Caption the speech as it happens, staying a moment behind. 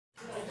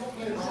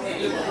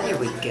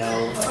we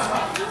go.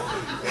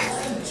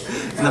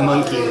 The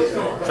monkey.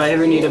 If I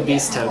ever need a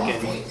beast token,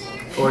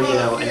 or you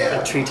know,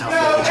 a treetop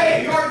village,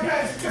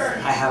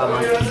 I have a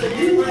monkey.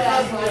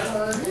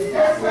 Say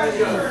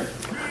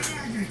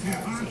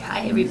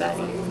hi,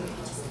 everybody.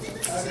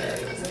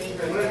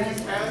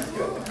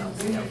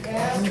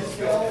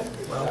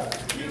 Well,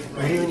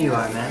 ready when you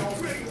are, man.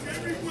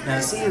 Now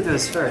see who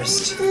goes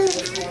first.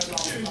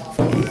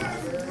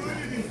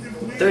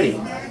 30.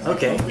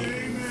 Okay.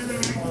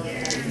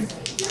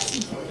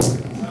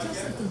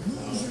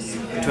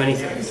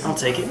 23. I'll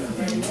take it.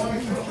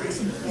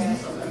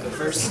 Go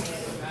first.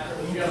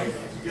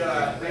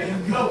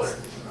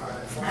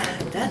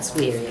 That's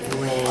where it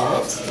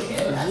went.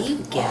 You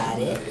got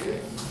it.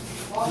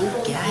 You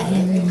got it.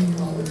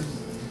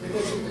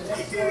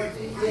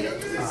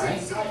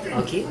 Alright.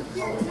 I'll keep.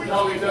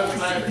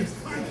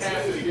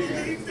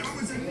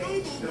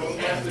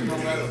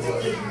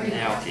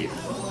 Yeah, I'll keep.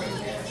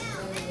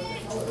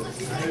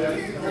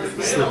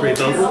 Slippery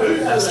Bogle,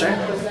 that's turn.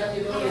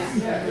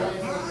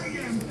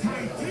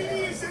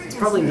 It's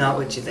probably not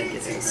what you think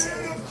it is.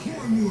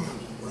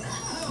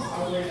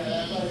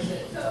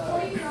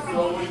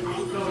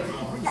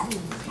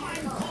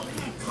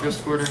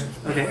 Ghost Quarter.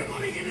 Okay.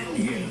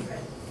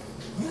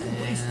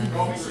 And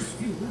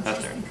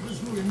that's turn.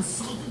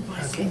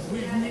 Okay.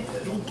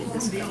 Get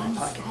this in my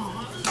pocket.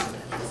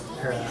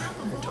 Her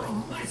toy.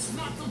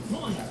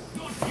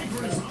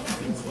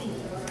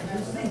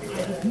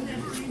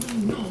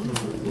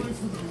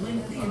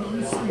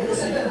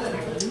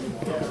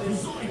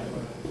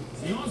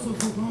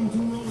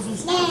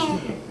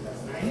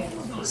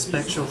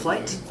 Spectral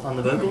Flight on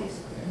the Bogle.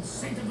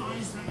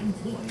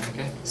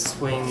 Okay.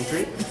 Swing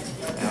 3.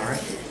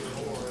 Alright.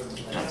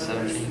 Not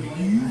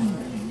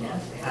 17.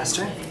 Pass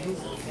turn.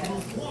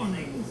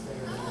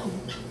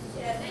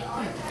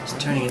 Just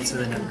turning it to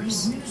the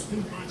numbers.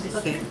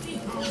 Okay.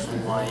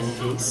 1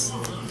 piece.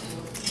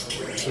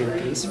 2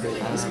 piece for the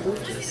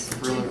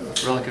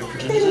Relic of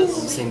Virginity.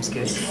 Seems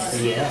good.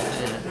 Yeah.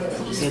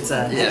 It's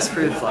a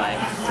hexproof fly.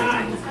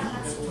 3/3.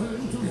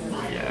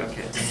 Yeah,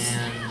 okay.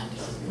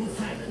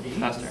 And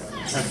pass turn.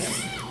 Okay.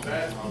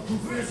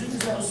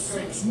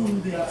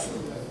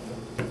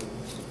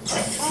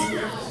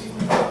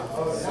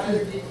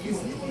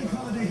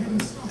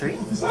 Three.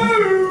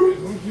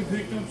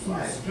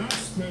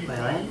 My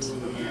land.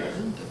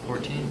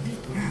 14.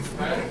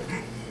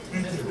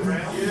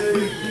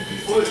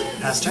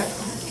 Pass turn.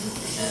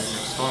 And in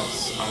response,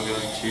 I'm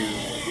going to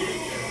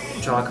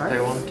Draw a card.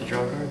 play 1 to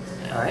draw a card.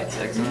 Alright.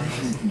 Exile.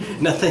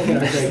 Nothing in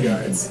our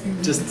graveyards.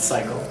 Just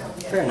cycle.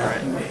 Fair enough.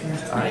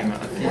 Alright.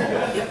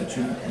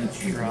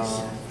 Draw.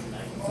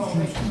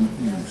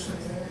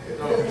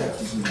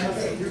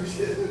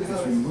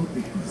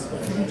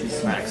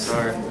 Max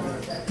Star.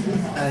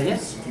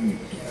 Yes. And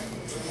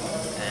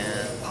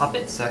Pop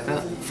it. sack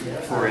that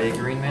for a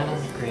green mana.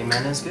 Green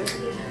mana is good.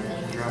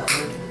 And draw a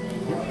card.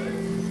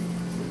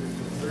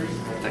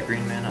 With that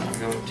green mana, I'm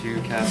going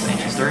to cast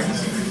Ancient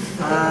Stirrings.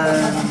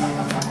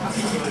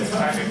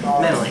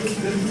 Mana Link.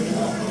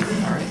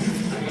 Alright.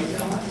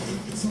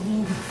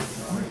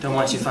 Don't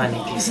want you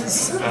finding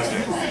pieces.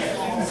 Faster.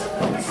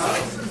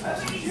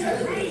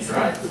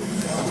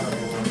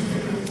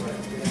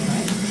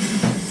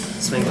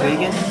 Swing 3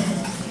 again.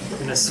 I'm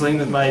gonna swing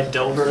with my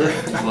Delver.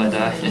 Will I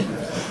die?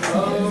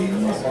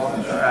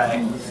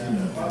 Alright.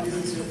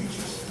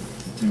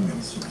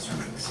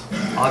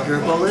 Augur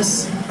of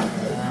Bolas.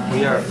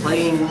 We are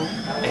playing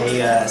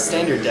a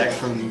standard deck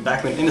from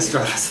back when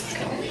Innistrad was a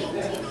thing.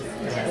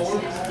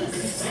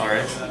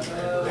 Alright.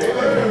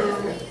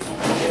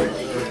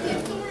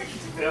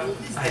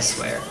 I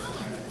swear.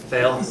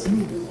 Fail.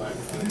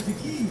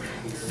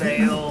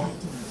 Fail.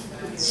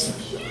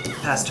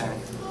 Pass turn.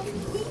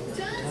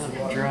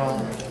 Draw.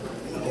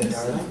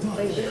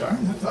 Play the card.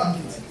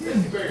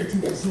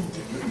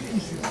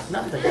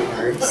 Not the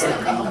card,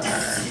 second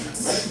turn.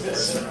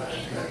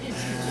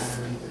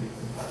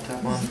 Tap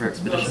 1 for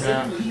Expedition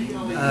Map.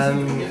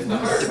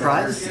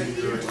 Deprive.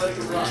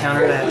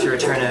 Counter to have to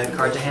return a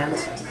card to hand.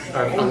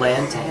 Or a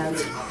land to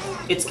hand.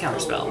 It's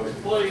counterspell.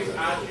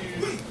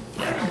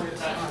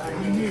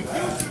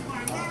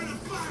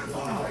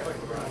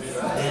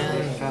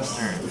 And fast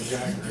turn.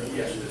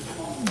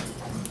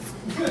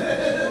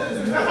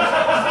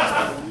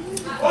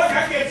 I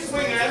can't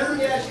swing at her.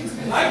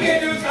 I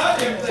can't do a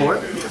goddamn thing. 4.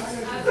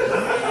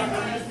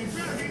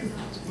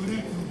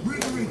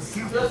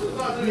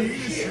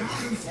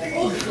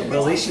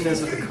 Well, at least she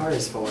knows what the card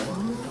is for.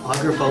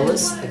 Augur of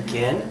Bolas,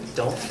 again.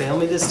 Don't fail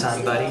me this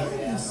time, buddy.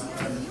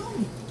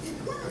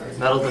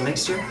 Muddle the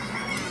Mixture.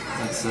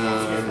 That's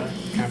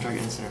counter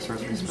target instant or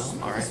sorcery spell.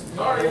 Alright.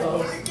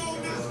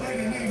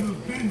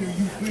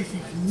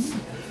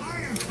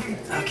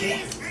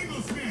 Okay.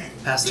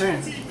 Pass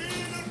turn.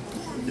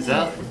 Is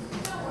that?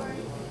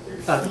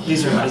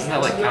 These are mine. Isn't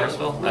that like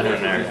counterspell? I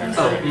don't know.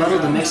 Oh, Muddle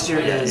the Mixture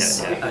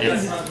is... Yeah.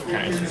 It's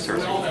kind of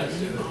sorcery.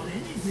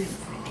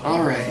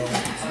 Alright.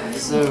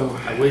 So,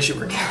 I wish it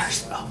were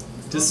counterspell.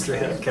 Just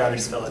straight up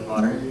counterspell in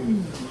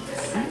Modern.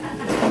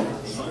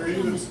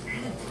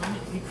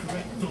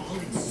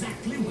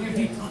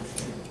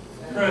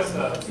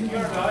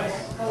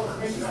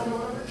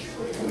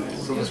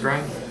 Silver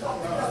Scrying?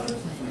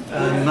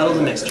 Muddle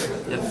the Mixture.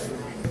 Yep.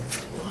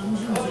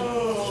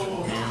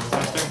 And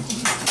faster.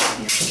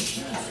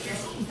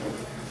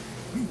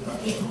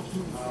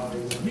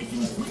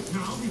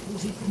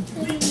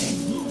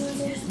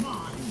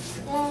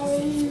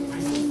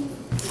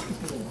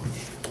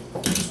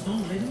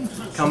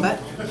 Combat.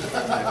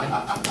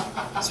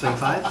 Swing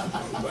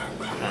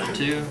 5.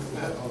 2.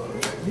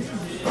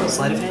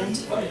 Sleight of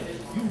Hand.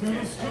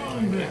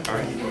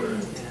 Alright.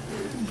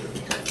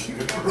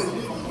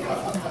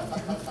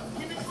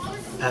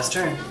 Pass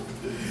turn.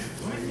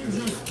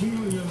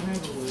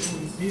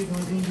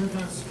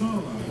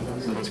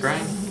 Silver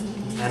Scrying?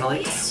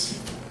 Annihilate.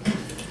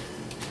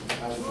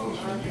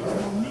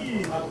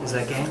 Is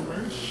that game?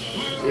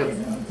 Yep.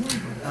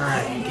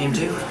 Alright, game 2.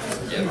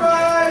 Yep.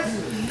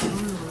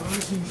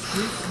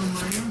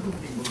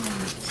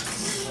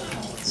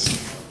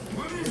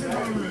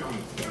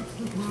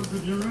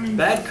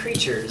 Bad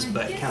creatures,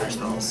 but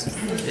counterspells.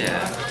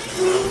 Yeah.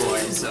 Boy,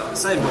 so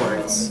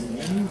sideboards.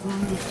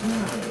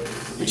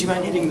 Would you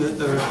mind hitting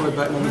the record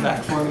button on the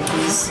back for me,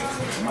 please?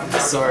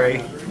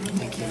 Sorry.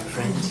 Thank you,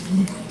 friend.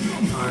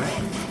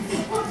 Alright.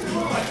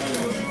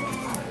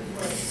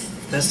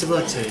 Best of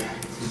luck to you.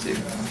 You too.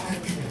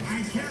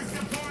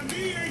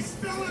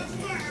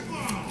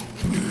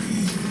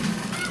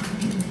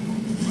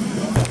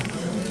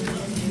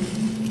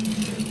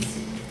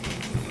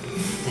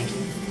 Thank you.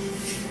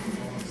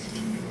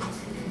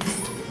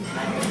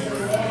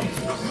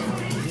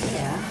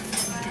 Yeah.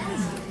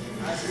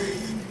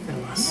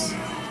 Unless.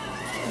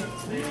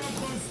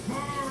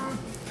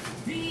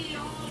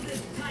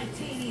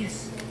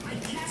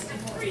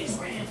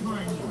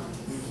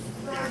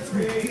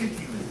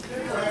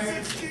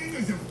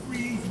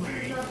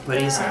 What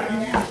do you say?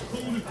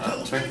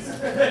 Sorry?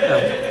 Oh,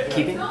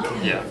 keeping?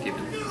 Yeah, keep it.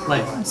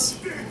 Likewise.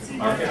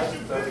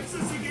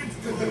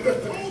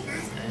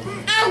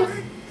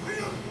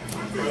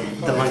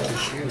 The monkey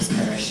shoes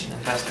perish.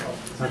 Faster.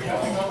 Okay.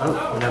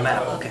 Oh, no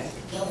map. Okay.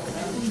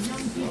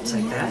 It's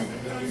like that.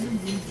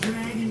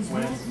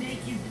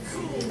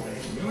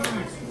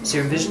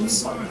 Serum Visions.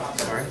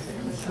 Sorry.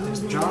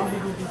 There's the draw.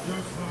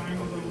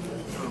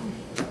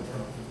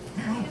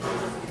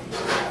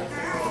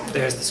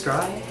 There's the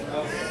scry.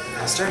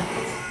 Master.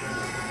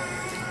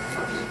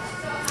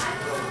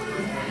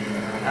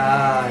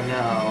 Ah,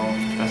 no.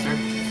 Faster.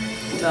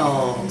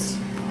 Don't.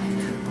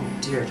 Oh,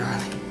 dear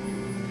darling.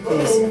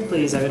 Please,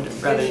 please, I would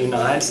rather you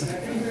not.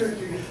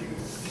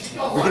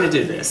 We're gonna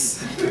do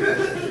this.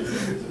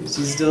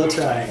 She's still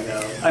trying,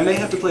 though. I may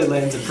have to play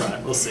lands in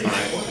front. We'll see.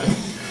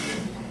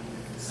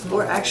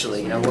 Or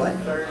actually, you know what?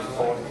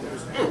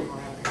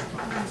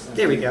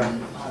 There we go.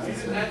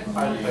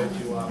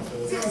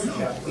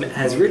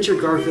 Has Richard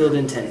Garfield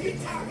intended?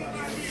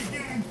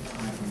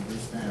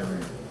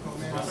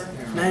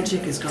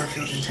 Magic as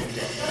Garfield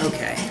intended.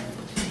 Okay.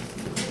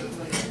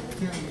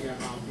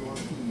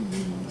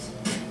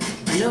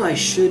 I know I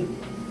should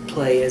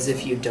play as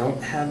if you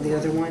don't have the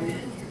other one,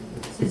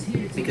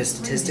 because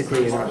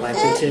statistically you're not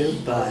likely to,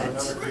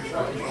 but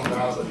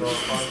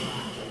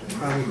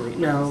probably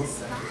no.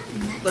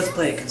 Let's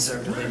play it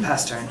conservatively.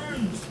 Pass turn.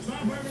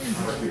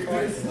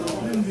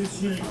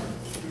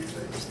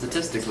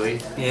 Statistically,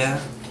 Yeah.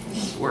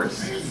 it's worse.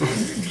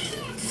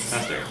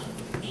 Faster.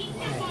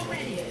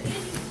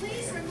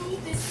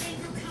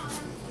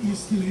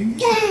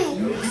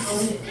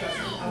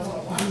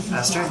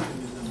 Pass turn.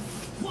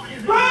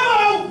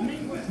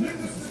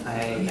 I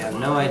have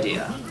no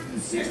idea.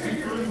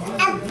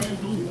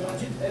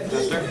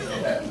 Faster.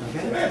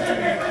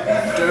 Okay.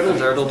 Dirtle,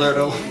 dirtle,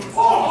 dirtle.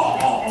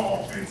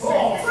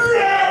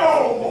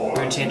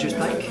 Runechanter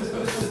Pike.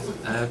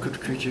 Equipped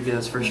creature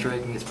gets first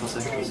strike and gets plus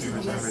X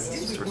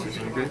sorceries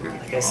in your graveyard.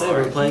 Like I said,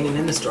 we're playing an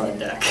Innistrad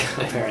deck,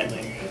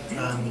 apparently.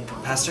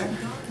 Pass turn.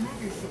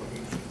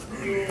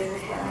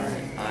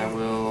 I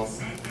will.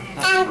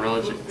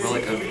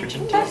 Relic of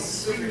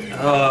Virginities.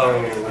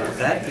 Oh,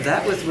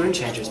 that with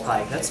Runechanter's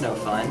Pike, that's no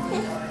fun.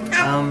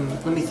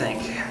 Let me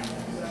think.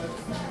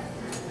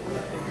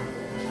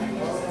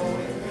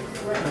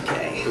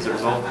 Okay. Does it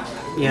resolve?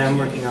 Yeah, I'm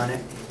working on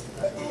it.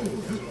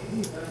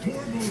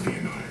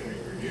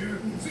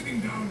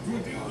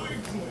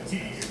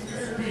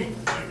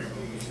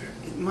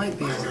 It might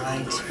be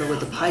alright, but with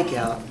the Pike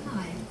out,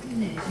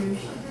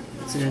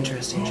 it's an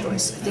interesting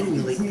choice. I think we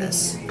leak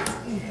this.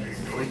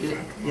 Leak it?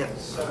 Yep.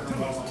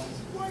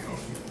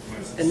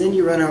 And then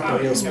you run out the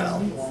real spell.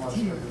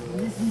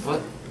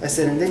 What? I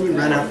said, and then you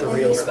run out the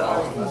real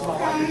spell.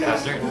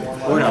 Faster.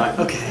 Or not.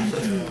 Okay.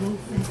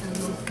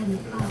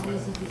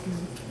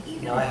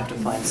 Now I have to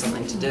find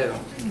something to do.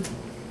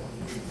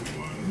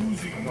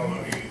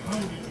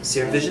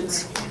 Serum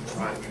Visions?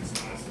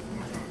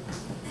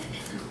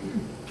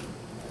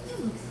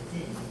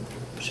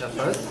 Shut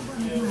both.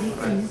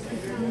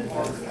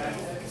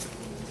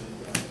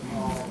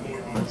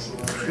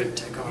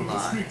 Cryptic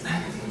online.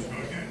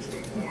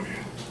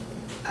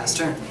 Pass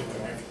turn.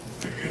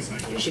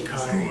 Here's your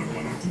card.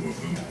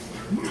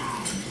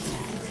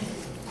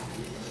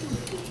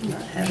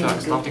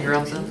 Shock stomping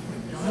grounds then?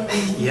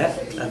 Yeah,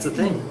 that's a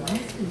thing.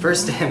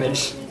 First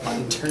damage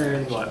on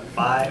turn, what,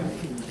 5?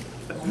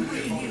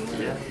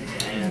 Yeah.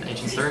 And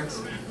Ancient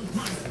Stirrings?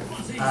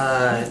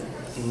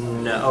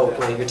 No. Oh,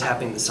 wait, you're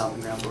tapping the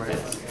stomping ground for it.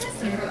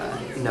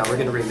 No, we're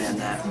gonna remand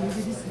that.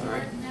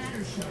 Alright.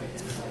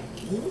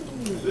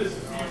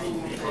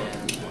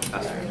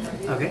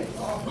 Okay.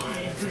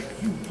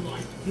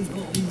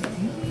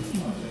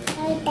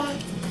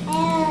 I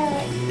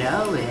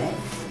know it.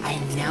 I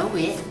know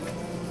it.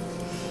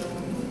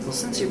 Well,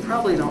 since you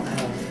probably don't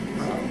have...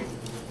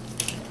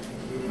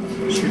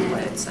 should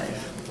play it safe.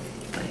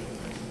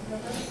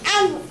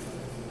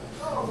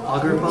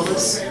 Augur of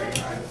Bolas?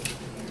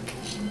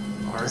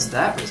 Or is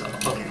that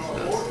result? Okay.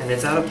 And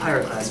it's out of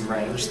Pyroclasm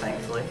range,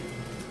 thankfully.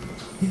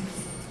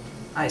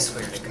 I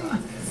swear to God.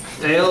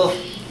 Fail.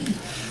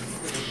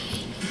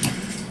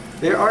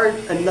 There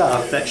aren't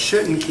enough that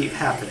shouldn't keep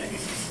happening.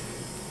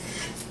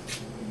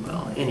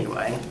 Well,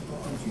 anyway.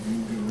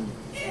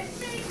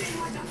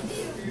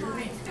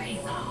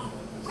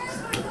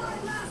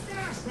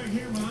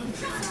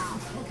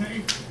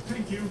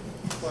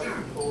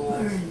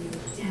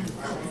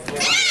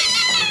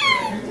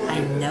 I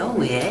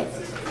know it.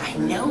 I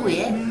know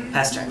it.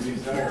 Pass turn.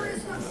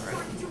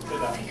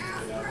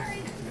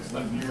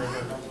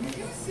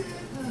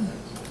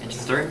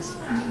 Ancient Stirrings?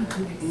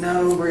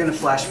 No, we're gonna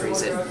flash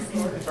freeze it. And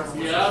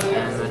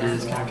that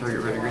is counter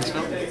target red or green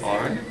spell.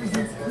 Alright.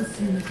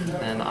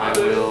 Then I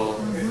will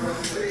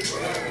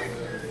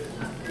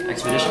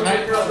Expedition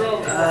Map?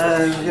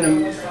 We're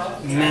gonna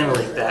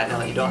mana-leak that now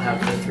that you don't have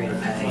the 3 to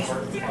pay.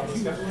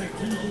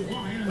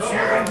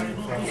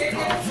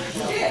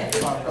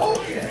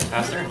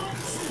 Pass turn.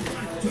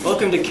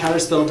 Welcome to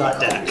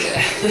Counterspell.deck.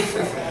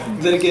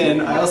 Then again,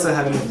 I also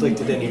haven't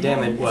inflicted any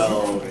damage.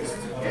 Well.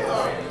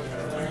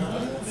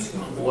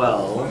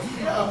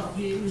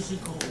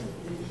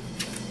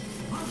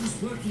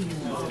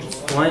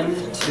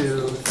 1,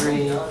 2,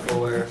 3,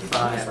 4,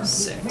 5,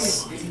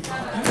 6.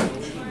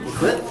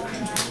 Equip.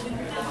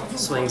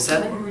 Swing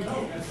 7.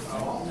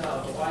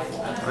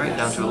 Alright,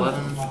 down to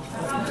 11.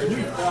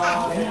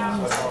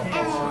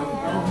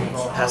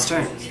 Pass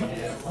turn.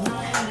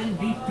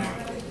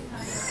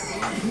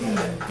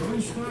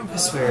 I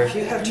swear, if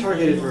you have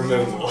targeted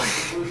removal,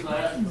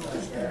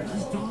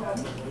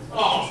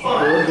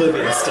 or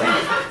Oblivion stuff.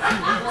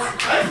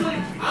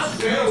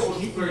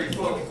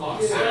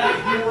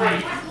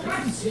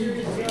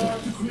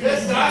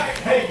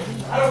 Hey,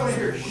 I don't want to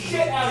hear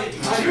shit out of you.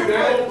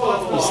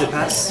 You said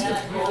pass? I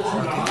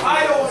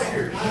don't want to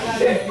hear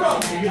shit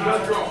from you.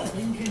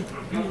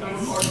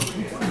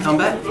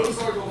 Combat?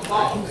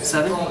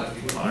 7?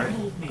 Alright.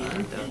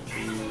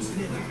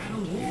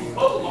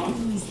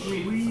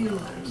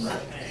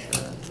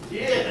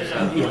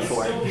 Yeah,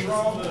 4.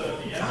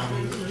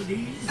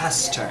 Pass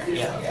turn.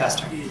 Yeah, pass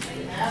turn.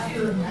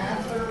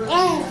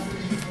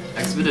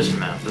 Expedition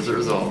Map, does it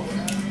resolve?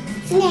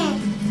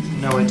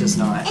 No, it does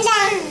not.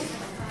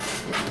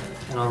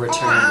 And I'll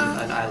return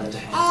an island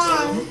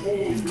hand.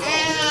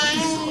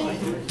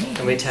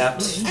 And we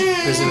tapped,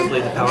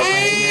 presumably, the power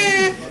plant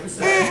again.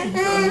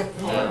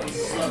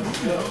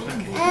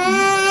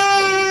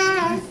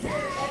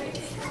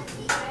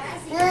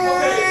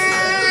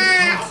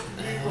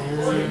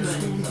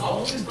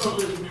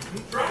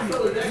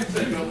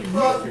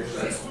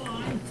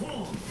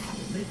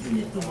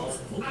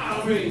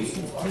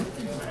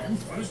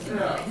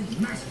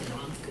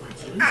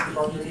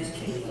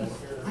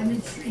 I'm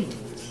intrigued.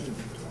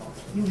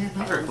 You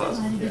have Very close.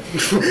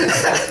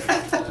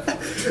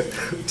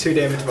 2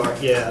 damage bar.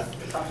 Yeah,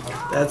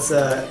 that's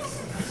a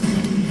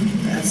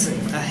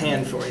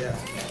hand for you.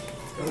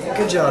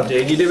 Good job,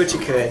 dude. You did what you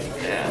could.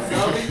 Yeah.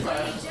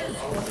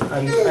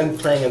 I'm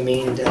playing a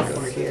mean deck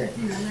over here.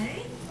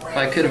 If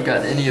I could have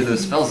gotten any of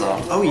those spells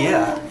off. Oh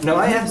yeah. No,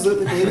 I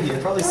absolutely believe you.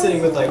 You're probably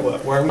sitting with like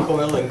what,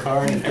 Wormcoil and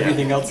Karn and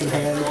everything else in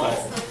hand, but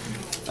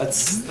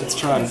that's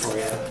trying for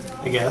you,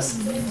 I guess.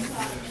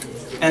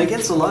 And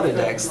against a lot of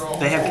decks,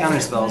 they have counter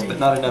spells, but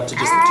not enough to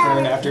just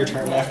turn after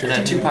turn after turn.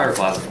 And 2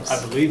 Pyroclasms. I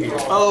believe you.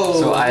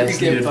 Oh, So I just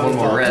you get needed 1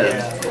 more both red.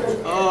 Yeah.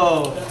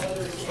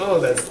 Oh,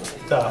 that's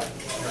tough.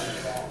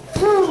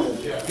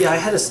 Yeah, I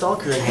had a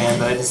Stalker in hand,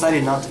 but I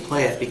decided not to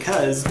play it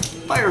because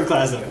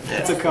Pyroclasm.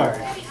 It's a card.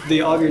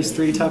 The Augur's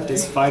 3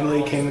 toughness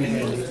finally came in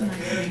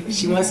handy.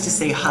 She wants to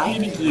say hi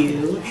to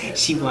you.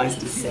 She wants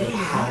to say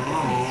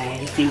hi.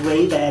 Be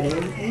way better.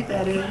 Way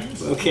better.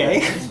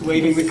 Okay.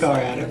 Waving the car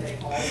at him.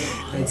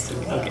 That's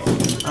okay.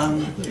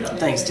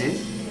 Thanks, dude.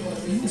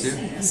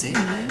 See?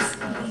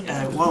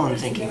 While I'm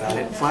thinking about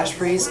it, Flash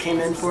Freeze came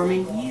in for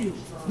me.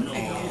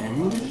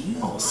 And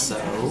also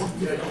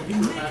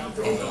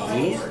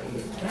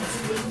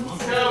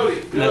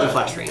another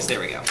Flash Freeze. There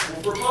we go.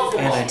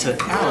 And I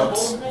took out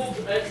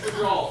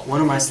one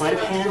of my Sleight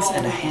of Hands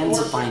and a Hands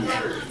of Binding.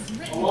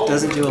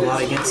 Doesn't do a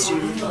lot against you.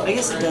 I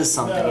guess it does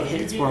something. It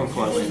hits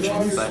Wormcoil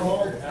Engine, but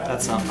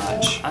that's not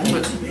much. I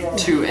put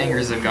 2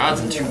 Angers of Gods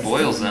and 2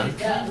 Boils then.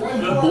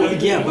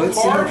 Yeah, both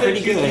seem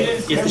pretty good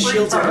if the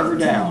shields are ever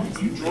down.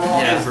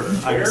 Yeah.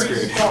 I'm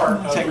screwed.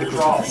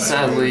 Technically.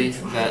 Sadly,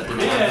 that didn't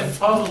happen.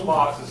 Puzzle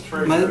boxes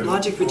trigger. My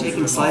logic for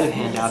taking Sleight of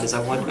Hand out is I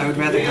would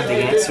rather have the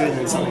answer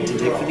than something to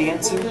dig for the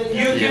answer.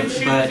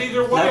 But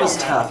that was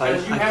tough. I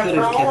could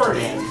have kept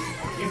it in.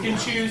 You can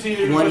choose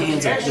either One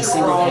hand's up, the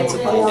single hand's a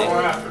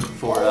or binding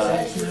for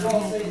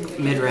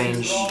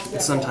mid-range,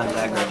 sometimes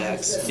aggro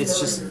decks. It's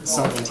just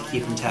something to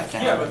keep them tapped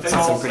down since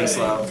I'm pretty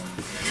slow.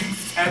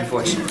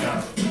 Unfortunately.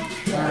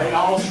 They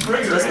all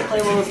trigger. Doesn't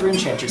play well with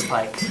Runechanter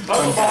Pike.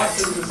 Fun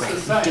fact.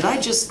 Wait, did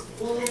I just...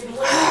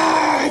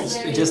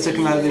 I just took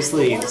them out of their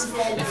sleeves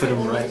and put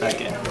them right back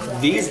in.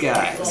 These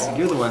guys,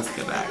 you're the ones that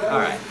go back.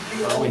 Alright,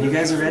 well, when you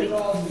guys are ready,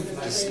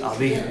 I'll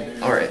be here.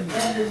 Alright.